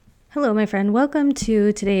Hello, my friend. Welcome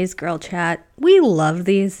to today's Girl Chat. We love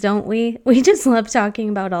these, don't we? We just love talking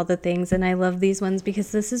about all the things, and I love these ones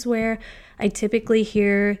because this is where I typically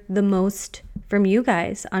hear the most from you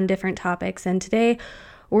guys on different topics. And today,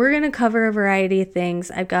 we're going to cover a variety of things.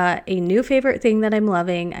 I've got a new favorite thing that I'm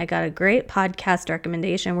loving. I got a great podcast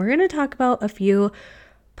recommendation. We're going to talk about a few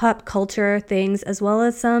pop culture things as well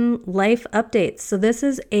as some life updates. So this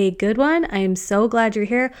is a good one. I am so glad you're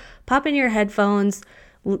here. Pop in your headphones.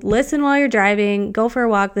 Listen while you're driving, go for a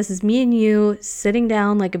walk. This is me and you sitting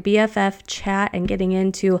down like a BFF chat and getting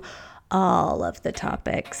into all of the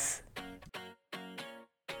topics.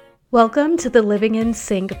 Welcome to the Living in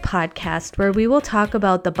Sync podcast, where we will talk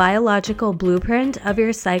about the biological blueprint of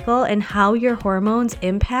your cycle and how your hormones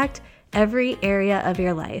impact every area of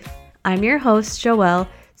your life. I'm your host, Joelle,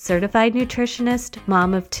 certified nutritionist,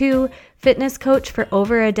 mom of two, fitness coach for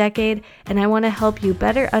over a decade, and I want to help you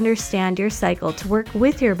better understand your cycle to work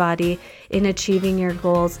with your body in achieving your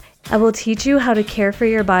goals. I will teach you how to care for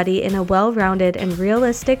your body in a well-rounded and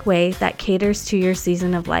realistic way that caters to your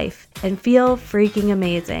season of life and feel freaking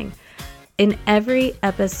amazing. In every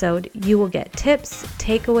episode, you will get tips,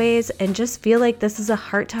 takeaways, and just feel like this is a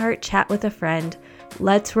heart-to-heart chat with a friend.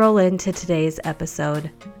 Let's roll into today's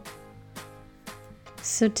episode.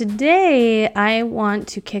 So today I want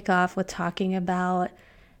to kick off with talking about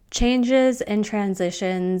changes and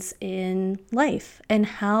transitions in life and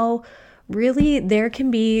how really there can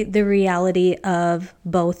be the reality of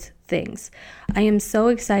both things. I am so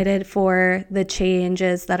excited for the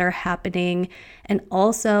changes that are happening and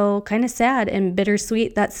also kind of sad and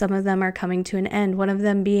bittersweet that some of them are coming to an end. One of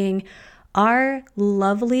them being our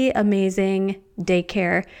lovely, amazing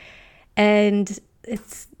daycare. And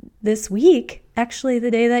it's this week, actually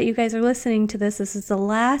the day that you guys are listening to this is the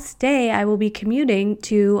last day I will be commuting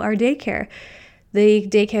to our daycare. The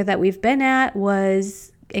daycare that we've been at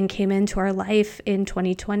was and came into our life in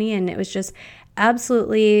 2020, and it was just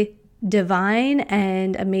absolutely divine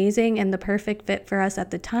and amazing and the perfect fit for us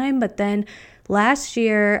at the time. But then last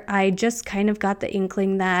year, I just kind of got the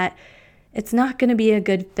inkling that it's not going to be a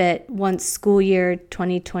good fit once school year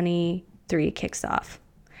 2023 kicks off.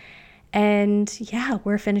 And yeah,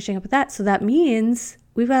 we're finishing up with that. So that means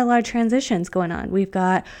we've got a lot of transitions going on. We've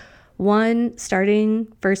got one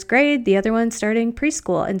starting first grade, the other one starting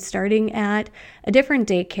preschool and starting at a different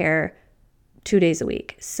daycare 2 days a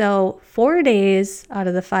week. So 4 days out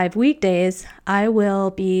of the 5 weekdays, I will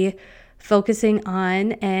be focusing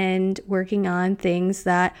on and working on things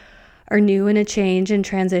that are new and a change and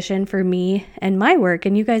transition for me and my work.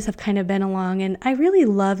 And you guys have kind of been along. And I really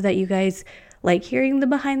love that you guys like hearing the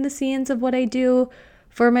behind the scenes of what I do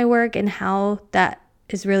for my work and how that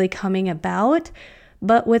is really coming about.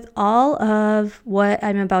 But with all of what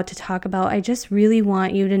I'm about to talk about, I just really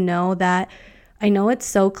want you to know that I know it's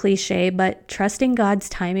so cliche, but trusting God's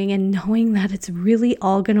timing and knowing that it's really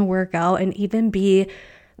all going to work out and even be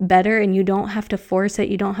better, and you don't have to force it.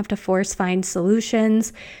 You don't have to find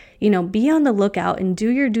solutions. Be on the lookout and do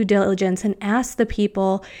your due diligence and ask the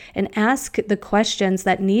people and ask the questions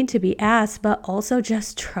that need to be asked, but also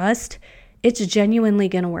just trust it's genuinely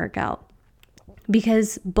going to work out,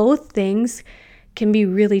 because both things can be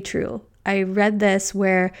really true. I read this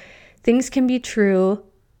where things can be true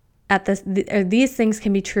these things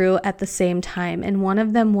can be true at the same time. And one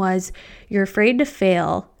of them was you're afraid to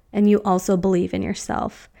fail and you also believe in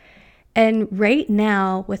yourself. And right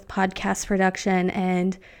now with podcast production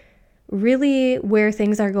and really where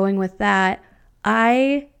things are going with that,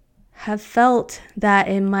 I have felt that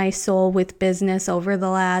in my soul with business over the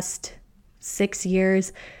last 6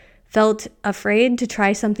 years, felt afraid to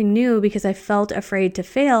try something new because I felt afraid to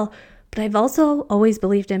fail, but I've also always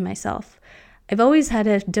believed in myself. I've always had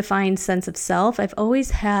a defined sense of self. I've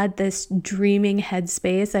always had this dreaming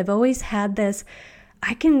headspace. I've always had this,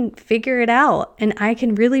 I can figure it out and I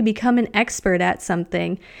can really become an expert at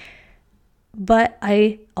something. But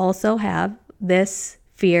I also have this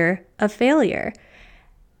fear of failure.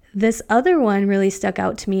 This other one really stuck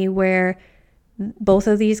out to me where both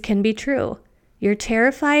of these can be true. You're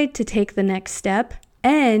terrified to take the next step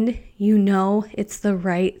and you know it's the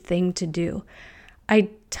right thing to do. I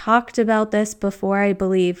talked about this before, I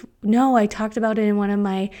talked about it in one of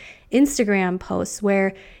my Instagram posts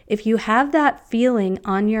where if you have that feeling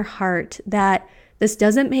on your heart that this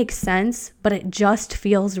doesn't make sense, but it just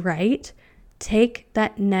feels right, take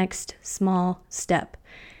that next small step.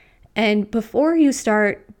 And before you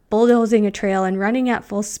start bulldozing a trail and running at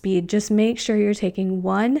full speed, just make sure you're taking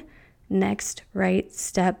one next right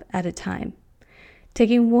step at a time.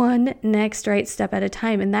 Taking one next right step at a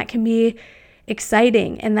time. And that can be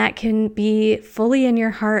exciting, and that can be fully in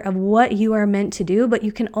your heart of what you are meant to do, but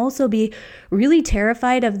you can also be really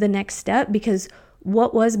terrified of the next step, because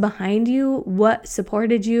what was behind you, what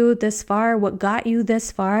supported you this far, what got you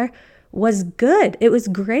this far was good. It was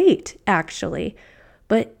great, actually.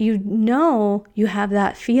 But you have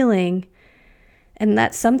that feeling and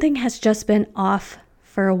that something has just been off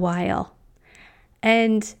for a while.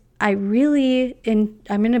 And I'm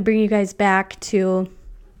going to bring you guys back to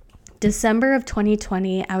December of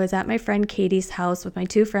 2020. I was at my friend Katie's house with my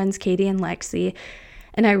two friends, Katie and Lexi,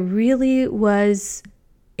 and I really was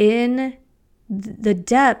in the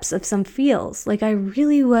depths of some feels. Like, I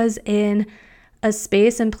really was in a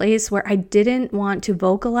space and place where I didn't want to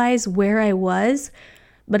vocalize where I was,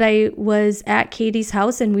 but I was at Katie's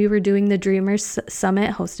house and we were doing the Dreamers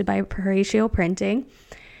Summit hosted by Horatio Printing.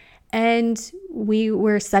 And we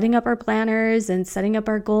were setting up our planners and setting up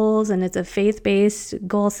our goals, and it's a faith-based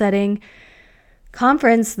goal setting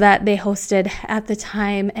conference that they hosted at the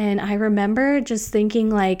time. And I remember just thinking,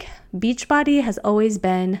 like, Beachbody has always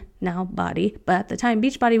been, now Body, but at the time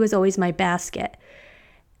Beachbody was always my basket.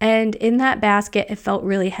 And in that basket, it felt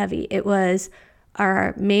really heavy. It was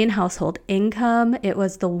our main household income. It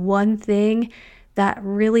was the one thing that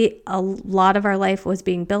really a lot of our life was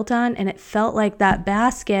being built on. And it felt like that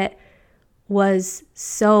basket was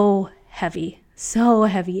so heavy, so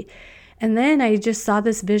heavy. And then I just saw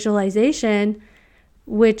this visualization,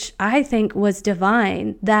 which I think was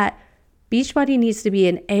divine, that Beachbody needs to be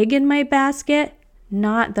an egg in my basket,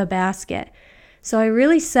 not the basket. So I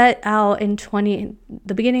really set out in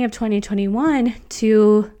the beginning of 2021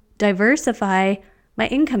 to diversify my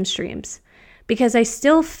income streams, because I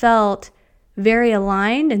still felt very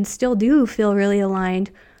aligned and still do feel really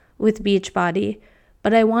aligned with Beachbody,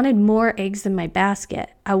 but I wanted more eggs in my basket.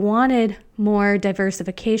 I wanted more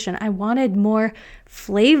diversification. I wanted more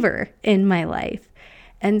flavor in my life.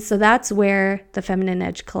 And so that's where the Feminine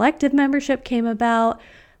Edge Collective membership came about.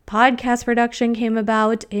 Podcast production came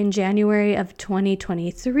about in January of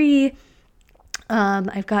 2023.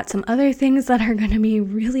 I've got some other things that are going to be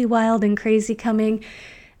really wild and crazy coming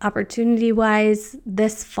opportunity-wise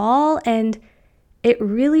this fall. And it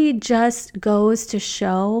really just goes to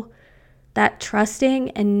show that trusting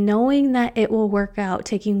and knowing that it will work out,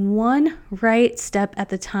 taking one right step at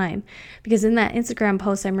the time. Because in that Instagram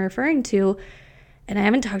post I'm referring to, and I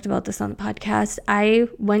haven't talked about this on the podcast, I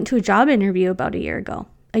went to a job interview about a year ago.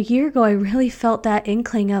 A year ago, I really felt that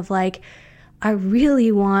inkling of, like, I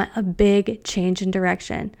really want a big change in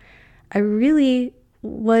direction. I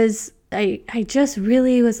just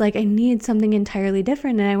really was like, I need something entirely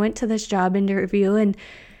different. And I went to this job interview and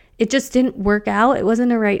it just didn't work out. It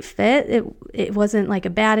wasn't a right fit. It wasn't like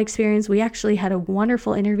a bad experience. We actually had a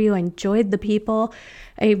wonderful interview. I enjoyed the people.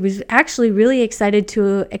 I was actually really excited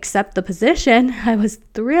to accept the position. I was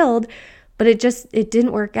thrilled, but it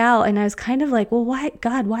didn't work out. And I was kind of like, well,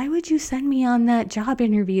 why would you send me on that job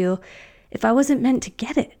interview if I wasn't meant to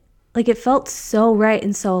get it? Like, it felt so right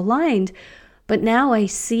and so aligned. But now I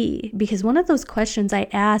see, because one of those questions I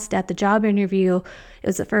asked at the job interview, it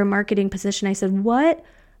was for a marketing position. I said, what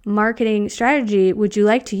marketing strategy would you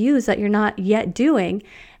like to use that you're not yet doing?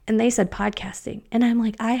 And they said podcasting. And I'm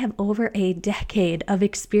like, I have over a decade of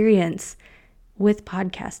experience with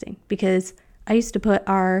podcasting, because I used to put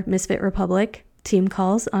our Misfit Republic team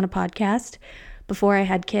calls on a podcast. Before I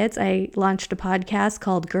had kids, I launched a podcast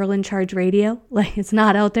called Girl in Charge Radio. Like, it's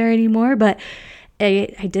not out there anymore, but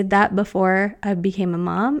I did that before I became a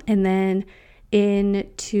mom. And then in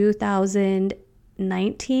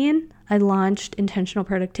 2019, I launched Intentional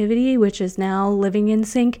Productivity, which is now Living in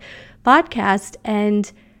Sync podcast.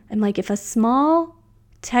 And I'm like, if a small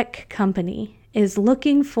tech company is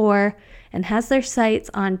looking for and has their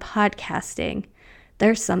sights on podcasting,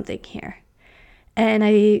 there's something here. And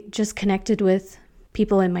I just connected with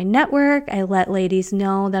people in my network. I let ladies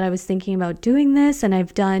know that I was thinking about doing this, and I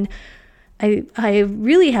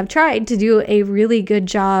really have tried to do a really good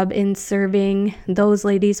job in serving those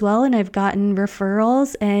ladies well, and I've gotten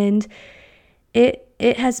referrals, and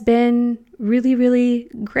it has been really, really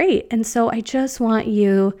great. And so I just want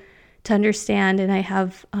you to understand, and I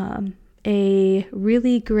have a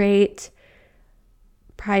really great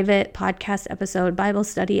private podcast episode, Bible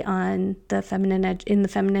study on the Feminine Edge, in the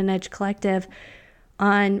Feminine Edge Collective,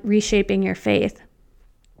 on reshaping your faith,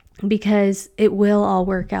 because it will all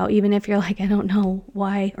work out. Even if you're like, I don't know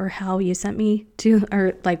why or how you sent me to,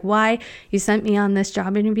 or like why you sent me on this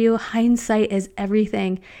job interview, hindsight is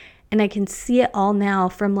everything. And I can see it all now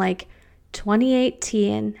from like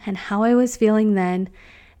 2018 and how I was feeling then,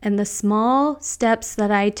 and the small steps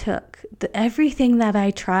that I took, everything that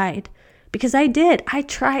I tried because I did. I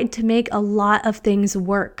tried to make a lot of things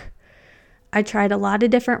work. I tried a lot of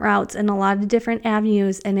different routes and a lot of different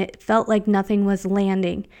avenues, and it felt like nothing was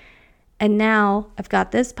landing. And now I've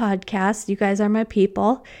got this podcast. You guys are my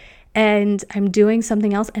people, and I'm doing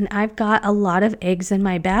something else, and I've got a lot of eggs in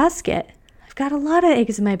my basket.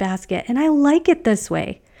 And I like it this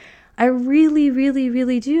way. I really, really,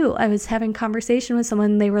 really do. I was having a conversation with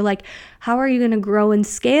someone, and they were like, how are you going to grow and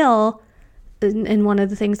scale in one of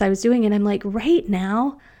the things I was doing? And I'm like, right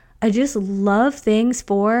now, I just love things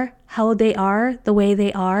for how they are, the way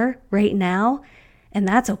they are right now. And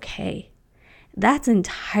that's okay. That's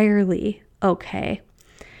entirely okay.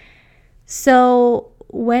 So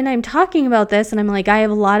when I'm talking about this and I'm like, I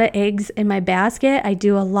have a lot of eggs in my basket, I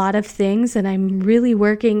do a lot of things, and I'm really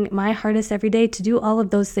working my hardest every day to do all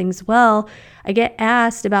of those things well, I get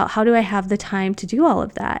asked about how do I have the time to do all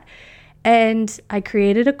of that? And I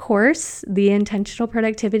created a course, the Intentional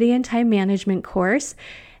Productivity and Time Management course,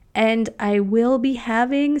 and I will be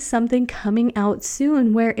having something coming out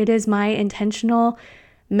soon where it is my intentional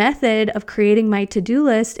method of creating my to-do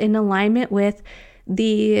list in alignment with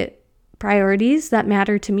the priorities that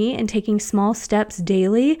matter to me and taking small steps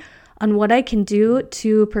daily on what I can do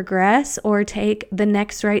to progress or take the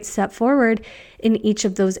next right step forward in each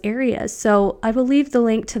of those areas. So I will leave the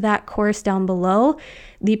link to that course down below.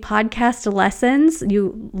 The podcast lessons,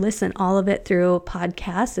 you listen all of it through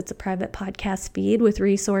podcast. It's a private podcast feed with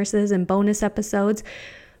resources and bonus episodes.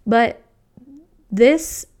 But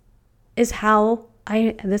this is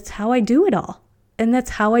that's how I do it all. And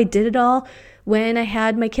that's how I did it all when I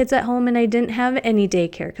had my kids at home and I didn't have any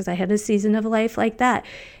daycare, because I had a season of life like that.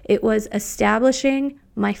 It was establishing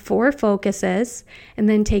my 4 focuses and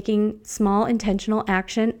then taking small intentional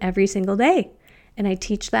action every single day. And I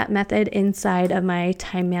teach that method inside of my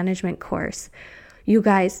time management course. You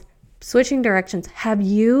guys, switching directions, have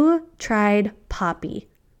you tried Poppy,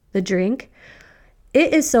 the drink?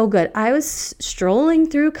 It is so good. I was strolling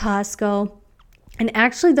through Costco, and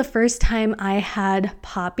actually the first time I had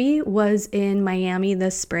Poppy was in Miami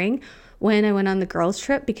this spring when I went on the girls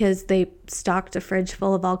trip, because they stocked a fridge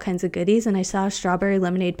full of all kinds of goodies, and I saw a strawberry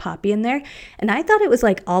lemonade Poppy in there, and I thought it was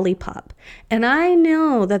like Olipop. And I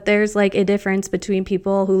know that there's like a difference between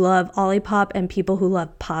people who love Olipop and people who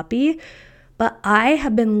love Poppy, but I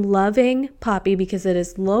have been loving Poppy because it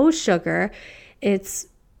is low sugar, it's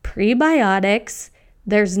prebiotics,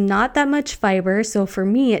 there's not that much fiber, so for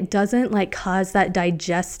me it doesn't like cause that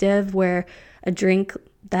digestive, where a drink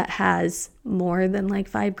that has more than like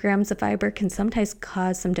 5 grams of fiber can sometimes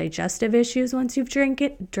cause some digestive issues once you've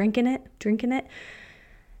drinking it.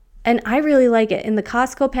 And I really like it. In the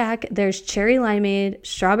Costco pack, there's cherry limeade,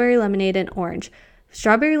 strawberry lemonade, and orange.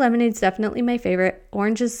 Strawberry lemonade is definitely my favorite.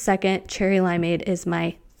 Orange is second. Cherry limeade is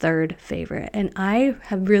my third favorite. And I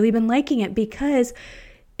have really been liking it because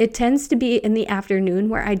it tends to be in the afternoon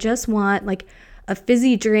where I just want like a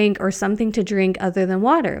fizzy drink or something to drink other than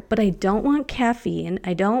water. But I don't want caffeine.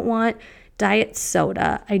 I don't want diet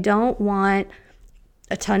soda. I don't want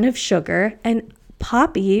a ton of sugar. And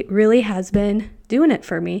Poppy really has been doing it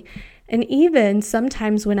for me. And even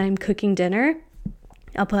sometimes when I'm cooking dinner,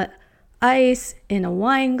 I'll put ice in a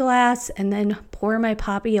wine glass and then pour my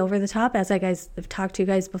Poppy over the top. As I've talked to you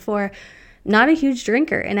guys before, not a huge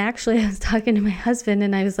drinker. And actually I was talking to my husband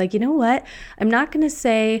and I was like, you know what? I'm not going to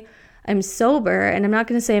say I'm sober and I'm not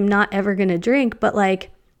going to say I'm not ever going to drink, but like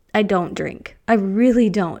I don't drink. I really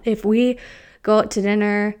don't. If we go out to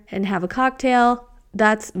dinner and have a cocktail,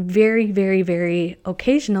 that's very, very, very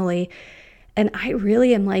occasionally. And I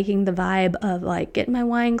really am liking the vibe of like getting my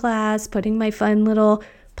wine glass, putting my fun little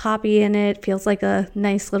Poppy in it. Feels like a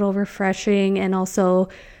nice little refreshing and also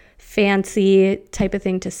fancy type of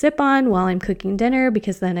thing to sip on while I'm cooking dinner,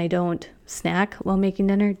 because then I don't snack while making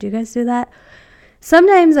dinner. Do you guys do that?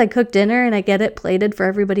 Sometimes I cook dinner and I get it plated for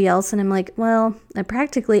everybody else and I'm like, well, I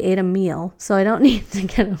practically ate a meal, so I don't need to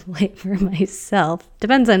get a plate for myself.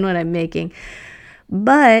 Depends on what I'm making.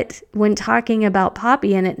 But when talking about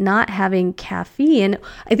Poppy and it not having caffeine,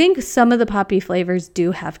 I think some of the Poppy flavors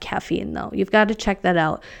do have caffeine though. You've got to check that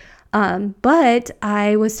out. But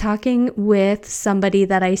I was talking with somebody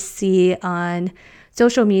that I see on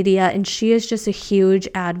social media, and she is just a huge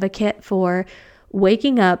advocate for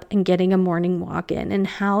waking up and getting a morning walk in and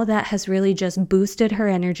how that has really just boosted her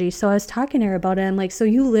energy. So I was talking to her about it. I'm like, so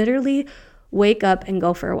you literally wake up and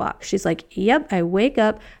go for a walk? She's like, yep, I wake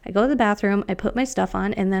up, I go to the bathroom, I put my stuff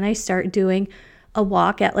on, and then I start doing a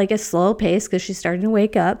walk at like a slow pace because she's starting to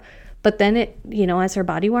wake up. But then it, as her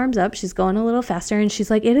body warms up, she's going a little faster, and she's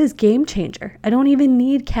like, it is game changer. I don't even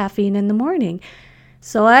need caffeine in the morning.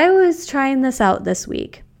 So I was trying this out this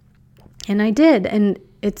week, and I did. And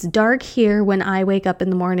it's dark here when I wake up in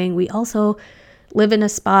the morning. We also live in a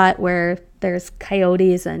spot where there's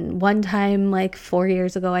coyotes, and one time, like 4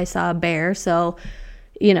 years ago, I saw a bear. So,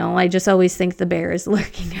 I just always think the bear is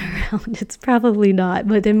lurking around. It's probably not,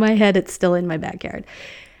 but in my head, it's still in my backyard.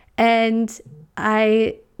 And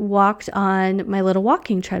I walked on my little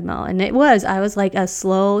walking treadmill, and I was like a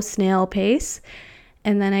slow snail pace.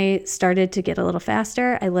 And then I started to get a little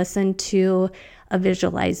faster. I listened to a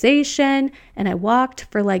visualization and I walked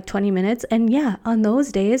for like 20 minutes. And yeah, on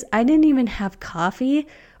those days, I didn't even have coffee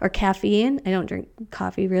or caffeine. I don't drink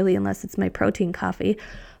coffee really unless it's my protein coffee.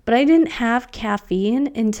 But I didn't have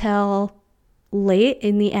caffeine until late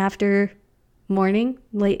in the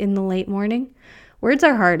late morning. Words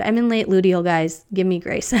are hard. I'm in late luteal, guys. Give me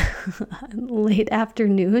grace. Late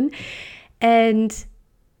afternoon. And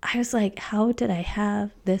I was like, how did I have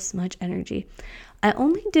this much energy? I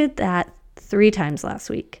only did that 3 times last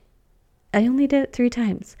week. I only did it 3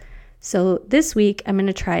 times. So this week, I'm going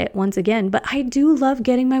to try it once again. But I do love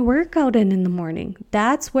getting my workout in the morning.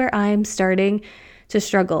 That's where I'm starting to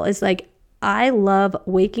struggle. It's like, I love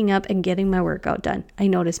waking up and getting my workout done. I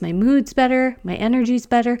notice my mood's better, my energy's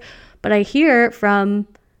better. But I hear from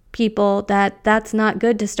people that that's not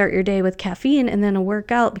good to start your day with caffeine and then a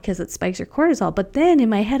workout because it spikes your cortisol. But then in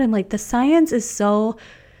my head, I'm like, the science is so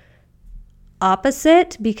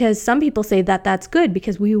opposite, because some people say that that's good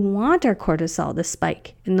because we want our cortisol to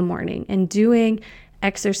spike in the morning, and doing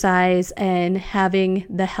exercise and having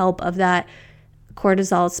the help of that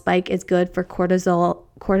cortisol spike is good for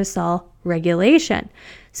cortisol regulation.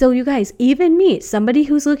 So you guys, even me, somebody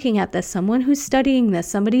who's looking at this, someone who's studying this,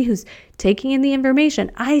 somebody who's taking in the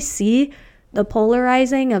information, I see the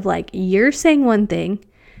polarizing of like, you're saying one thing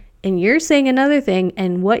and you're saying another thing,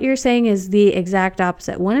 and what you're saying is the exact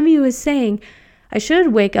opposite. One of you is saying, I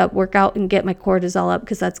should wake up, work out, and get my cortisol up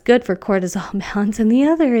because that's good for cortisol balance. And the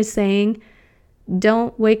other is saying,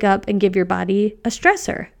 don't wake up and give your body a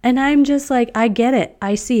stressor. And I'm just like, I get it.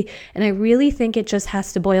 I see. And I really think it just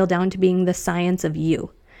has to boil down to being the science of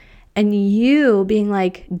you. And you being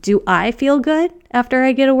like, do I feel good after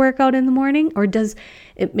I get a workout in the morning? Or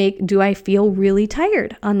do I feel really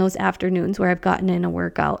tired on those afternoons where I've gotten in a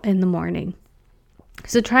workout in the morning?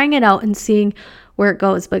 So trying it out and seeing where it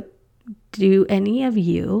goes. But do any of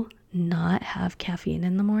you not have caffeine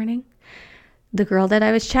in the morning? The girl that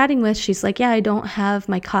I was chatting with, she's like, yeah, I don't have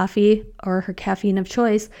my coffee or her caffeine of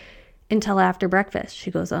choice until after breakfast.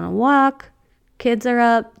 She goes on a walk, kids are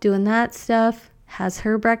up, doing that stuff, has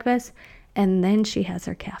her breakfast, and then she has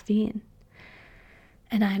her caffeine.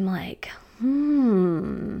 And I'm like,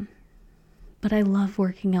 but I love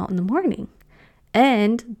working out in the morning.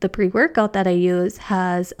 And the pre-workout that I use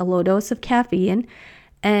has a low dose of caffeine,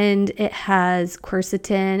 and it has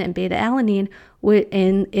quercetin and beta-alanine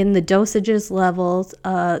in the dosages levels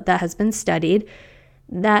that has been studied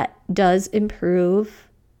that does improve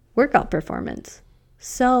workout performance.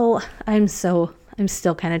 So I'm still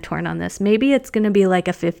kind of torn on this. Maybe it's going to be like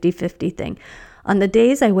a 50-50 thing. On the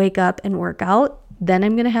days I wake up and work out, then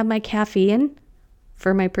I'm going to have my caffeine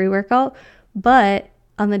for my pre-workout. But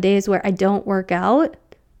on the days where I don't work out,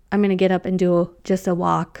 I'm going to get up and do just a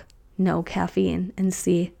walk, no caffeine, and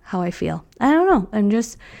see how I feel. I don't know. I'm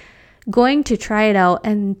just going to try it out.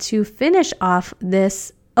 And to finish off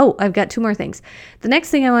this, I've got 2 more things. The next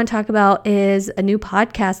thing I want to talk about is a new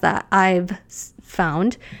podcast that I've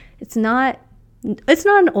found. It's not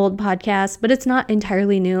an old podcast, but it's not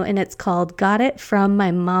entirely new, and it's called Got It From My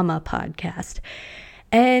Mama podcast.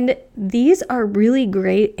 And these are really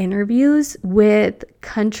great interviews with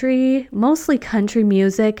mostly country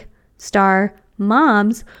music star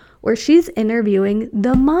moms, where she's interviewing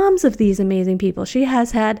the moms of these amazing people. She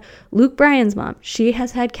has had Luke Bryan's mom. She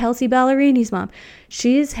has had Kelsey Ballerini's mom.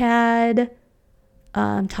 She's had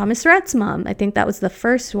Thomas Rhett's mom. I think that was the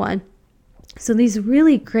first one. So these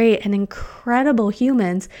really great and incredible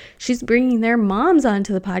humans, she's bringing their moms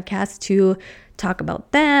onto the podcast to talk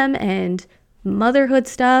about them and motherhood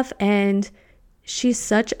stuff. And she's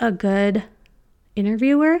such a good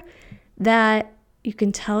interviewer that you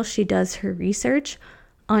can tell she does her research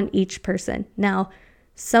on each person. Now,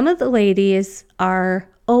 some of the ladies are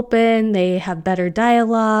open, they have better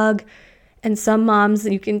dialogue, and some moms,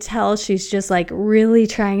 you can tell she's just like really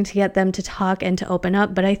trying to get them to talk and to open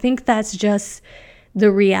up. But I think that's just the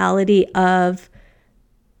reality of,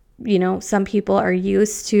 some people are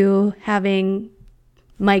used to having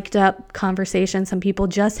mic'd up conversations. Some people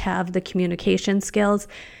just have the communication skills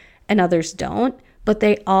and others don't. But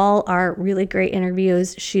they all are really great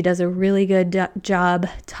interviews. She does a really good job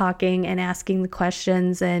talking and asking the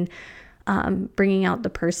questions and bringing out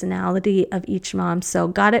the personality of each mom. So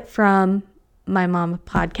Got It From My Mama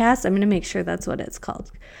podcast. I'm going to make sure that's what it's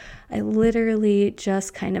called. I literally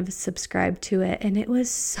just kind of subscribed to it, and it was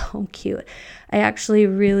so cute. I actually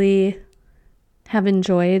really have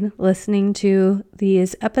enjoyed listening to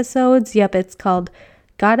these episodes. Yep, it's called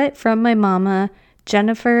Got It From My Mama.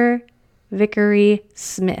 Jennifer Vickery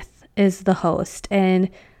Smith is the host. And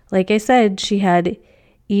like I said, she had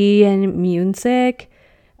Ian Munsick,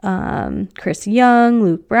 Chris Young,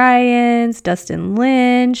 Luke Bryans, Dustin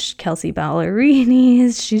Lynch, Kelsey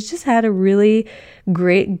Ballerinis. She's just had a really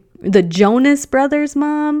great, the Jonas Brothers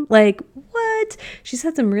mom. Like, what? She's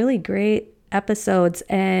had some really great episodes,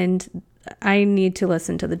 and I need to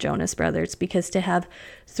listen to the Jonas Brothers, because to have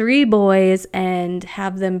 3 boys and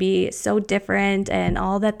have them be so different and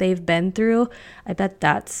all that they've been through, I bet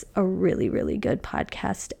that's a really, really good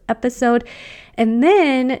podcast episode. And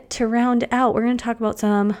then to round out, we're going to talk about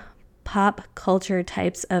some pop culture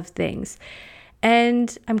types of things.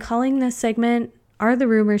 And I'm calling this segment, Are the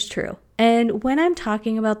Rumors True? And when I'm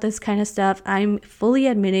talking about this kind of stuff, I'm fully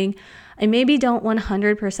admitting I maybe don't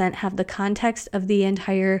 100% have the context of the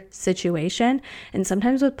entire situation. And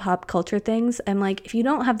sometimes with pop culture things, I'm like, if you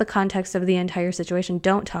don't have the context of the entire situation,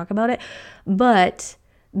 don't talk about it. But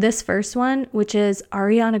this first one, which is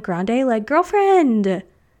Ariana Grande, like, girlfriend,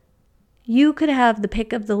 you could have the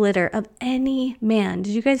pick of the litter of any man.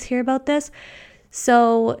 Did you guys hear about this?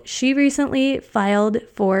 So she recently filed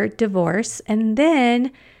for divorce, and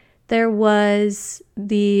then there was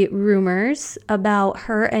the rumors about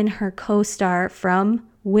her and her co-star from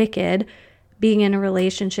Wicked being in a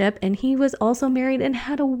relationship, and he was also married and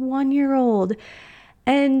had a 1-year-old.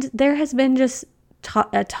 And there has been just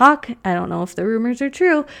a talk, I don't know if the rumors are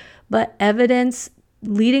true, but evidence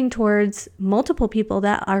leading towards multiple people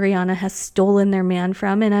that Ariana has stolen their man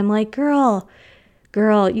from. And I'm like, girl,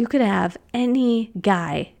 you could have any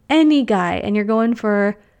guy, and you're going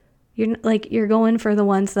for the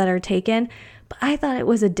ones that are taken. But I thought it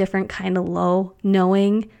was a different kind of low,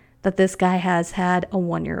 knowing that this guy has had a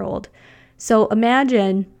 1-year-old. So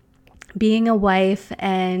imagine being a wife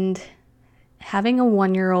and having a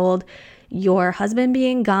 1-year-old, your husband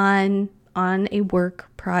being gone on a work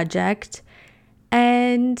project,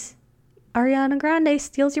 and Ariana Grande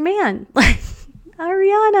steals your man. Like,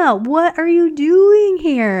 Ariana, what are you doing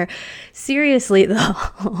here? Seriously,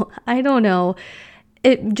 though, I don't know.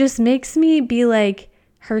 It just makes me be like,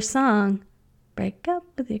 her song, break up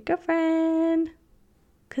with your girlfriend,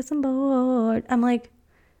 'cause I'm bored. I'm like,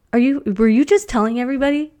 were you just telling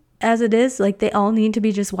everybody as it is? Like, they all need to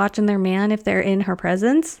be just watching their man if they're in her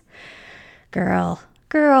presence? Girl,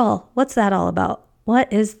 what's that all about?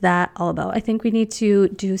 What is that all about? I think we need to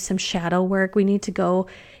do some shadow work. We need to go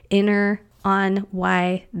inner on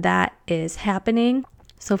why that is happening.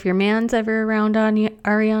 So if your man's ever around on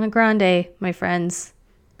Ariana Grande, my friends,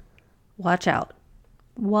 watch out.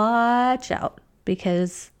 Watch out,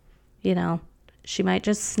 because, she might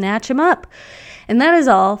just snatch him up. And that is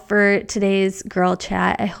all for today's Girl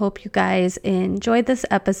Chat. I hope you guys enjoyed this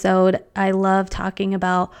episode. I love talking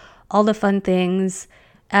about all the fun things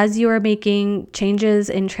as you are making changes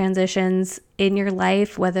and transitions in your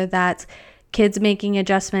life, whether that's kids making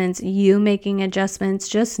adjustments, you making adjustments.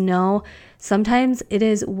 Just know sometimes it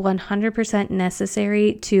is 100%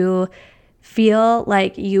 necessary to feel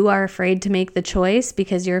like you are afraid to make the choice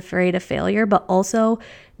because you're afraid of failure, but also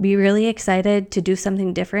be really excited to do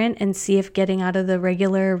something different and see if getting out of the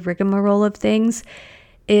regular rigmarole of things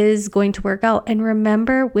is going to work out. And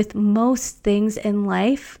remember, with most things in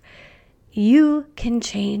life, you can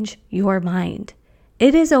change your mind.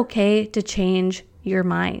 It is okay to change your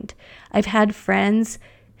mind. I've had friends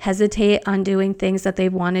hesitate on doing things that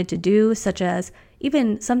they've wanted to do, such as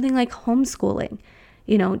even something like homeschooling.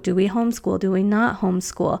 Do we homeschool? Do we not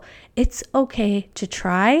homeschool? It's okay to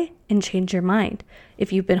try and change your mind.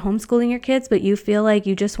 If you've been homeschooling your kids, but you feel like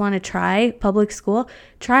you just want to try public school,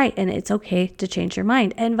 try, and it's okay to change your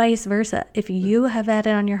mind, and vice versa. If you have had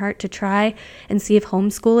it on your heart to try and see if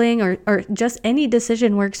homeschooling or just any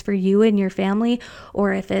decision works for you and your family,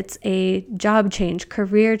 or if it's a job change,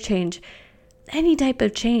 career change, any type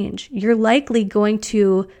of change, you're likely going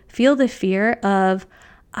to feel the fear of,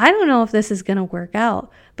 I don't know if this is going to work out.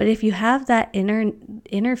 But if you have that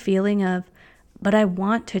inner feeling of, but I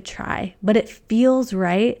want to try, but it feels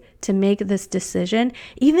right to make this decision,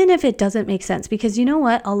 even if it doesn't make sense. Because you know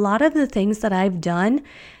what? A lot of the things that I've done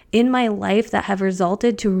in my life that have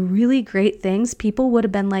resulted to really great things, people would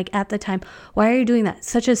have been like at the time, why are you doing that?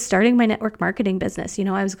 Such as starting my network marketing business.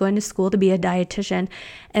 I was going to school to be a dietitian,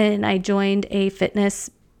 and I joined a fitness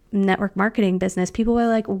network marketing business. People were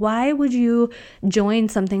like, why would you join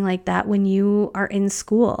something like that when you are in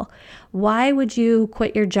school? Why would you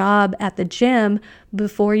quit your job at the gym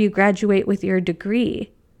before you graduate with your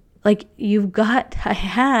degree? Like I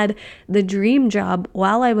had the dream job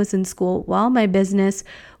while I was in school, while my business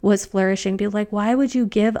was flourishing. Be like, why would you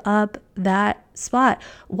give up that spot?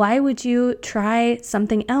 Why would you try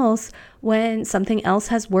something else when something else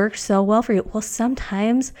has worked so well for you? Well,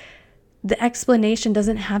 sometimes the explanation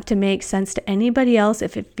doesn't have to make sense to anybody else.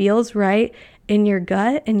 If it feels right in your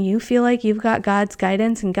gut and you feel like you've got God's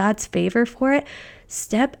guidance and God's favor for it,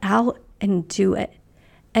 step out and do it.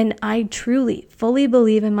 And I truly, fully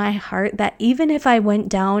believe in my heart that even if I went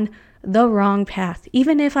down the wrong path,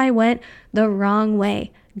 even if I went the wrong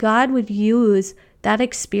way, God would use that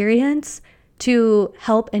experience to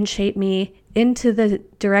help and shape me into the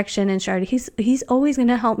direction and strategy. He's always going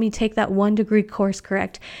to help me take that 1 degree course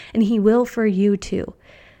correct, and he will for you too.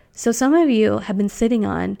 So some of you have been sitting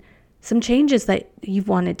on some changes that you've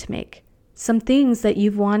wanted to make, some things that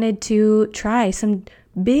you've wanted to try, some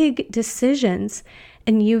big decisions,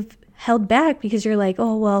 and you've held back because you're like,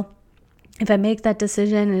 oh, well, if I make that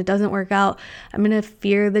decision and it doesn't work out, I'm going to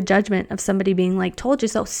fear the judgment of somebody being like, told you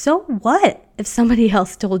so. So what if somebody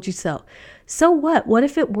else told you so? So what? What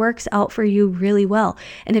if it works out for you really well?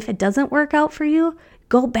 And if it doesn't work out for you,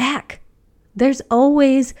 go back. There's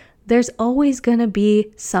always going to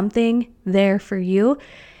be something there for you.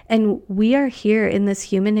 And we are here in this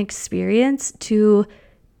human experience to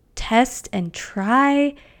test and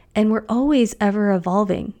try, and we're always ever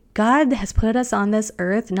evolving. God has put us on this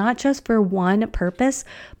earth not just for one purpose,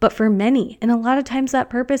 but for many. And a lot of times that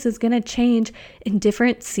purpose is going to change in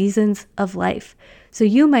different seasons of life. So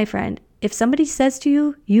you, my friend, if somebody says to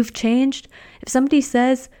you, you've changed, if somebody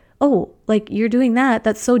says, oh, like you're doing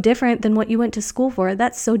that's so different than what you went to school for,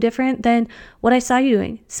 that's so different than what I saw you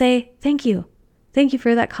doing, say, thank you. Thank you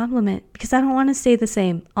for that compliment, because I don't want to stay the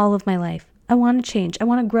same all of my life. I want to change. I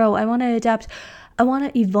want to grow. I want to adapt. I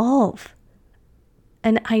want to evolve.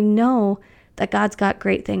 And I know that God's got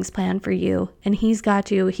great things planned for you, and he's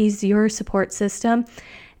got you. He's your support system.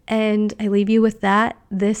 And I leave you with that.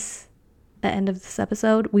 The end of this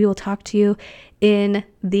episode. We will talk to you in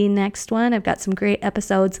the next one. I've got some great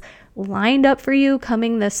episodes lined up for you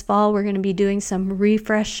coming this fall. We're going to be doing some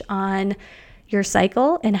refresh on your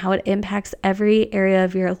cycle and how it impacts every area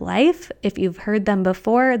of your life. If you've heard them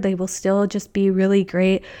before, they will still just be really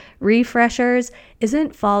great refreshers.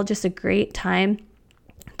 Isn't fall just a great time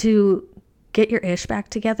to get your ish back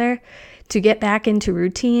together, to get back into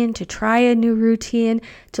routine, to try a new routine,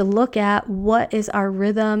 to look at what is our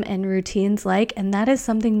rhythm and routines like? And that is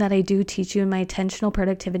something that I do teach you in my intentional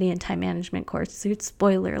productivity and time management course. So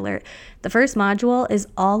spoiler alert. The first module is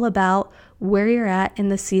all about where you're at in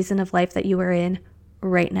the season of life that you are in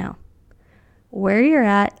right now. Where you're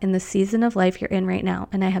at in the season of life you're in right now.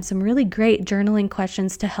 And I have some really great journaling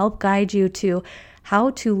questions to help guide you to how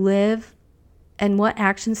to live and what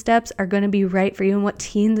action steps are going to be right for you, and what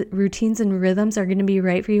routines and rhythms are going to be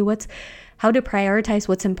right for you. How to prioritize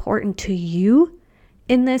what's important to you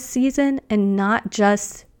in this season, and not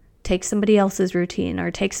just take somebody else's routine or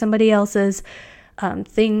take somebody else's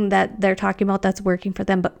thing that they're talking about that's working for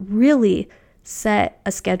them, but really set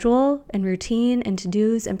a schedule and routine and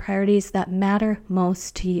to-dos and priorities that matter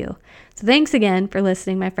most to you. So thanks again for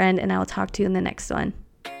listening, my friend, and I will talk to you in the next one.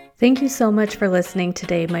 Thank you so much for listening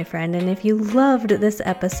today, my friend. And if you loved this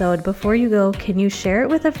episode, before you go, can you share it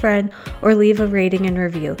with a friend or leave a rating and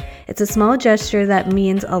review? It's a small gesture that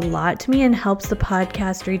means a lot to me and helps the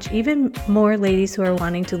podcast reach even more ladies who are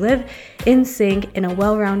wanting to live in sync in a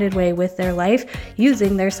well-rounded way with their life,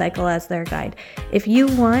 using their cycle as their guide. If you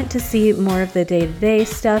want to see more of the day-to-day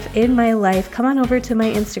stuff in my life, come on over to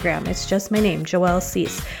my Instagram. It's just my name, Joelle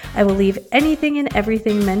Cease. I will leave anything and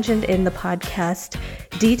everything mentioned in the podcast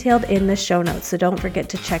detailed in the show notes, so don't forget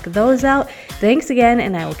to check those out. Thanks again,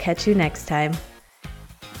 and I will catch you next time.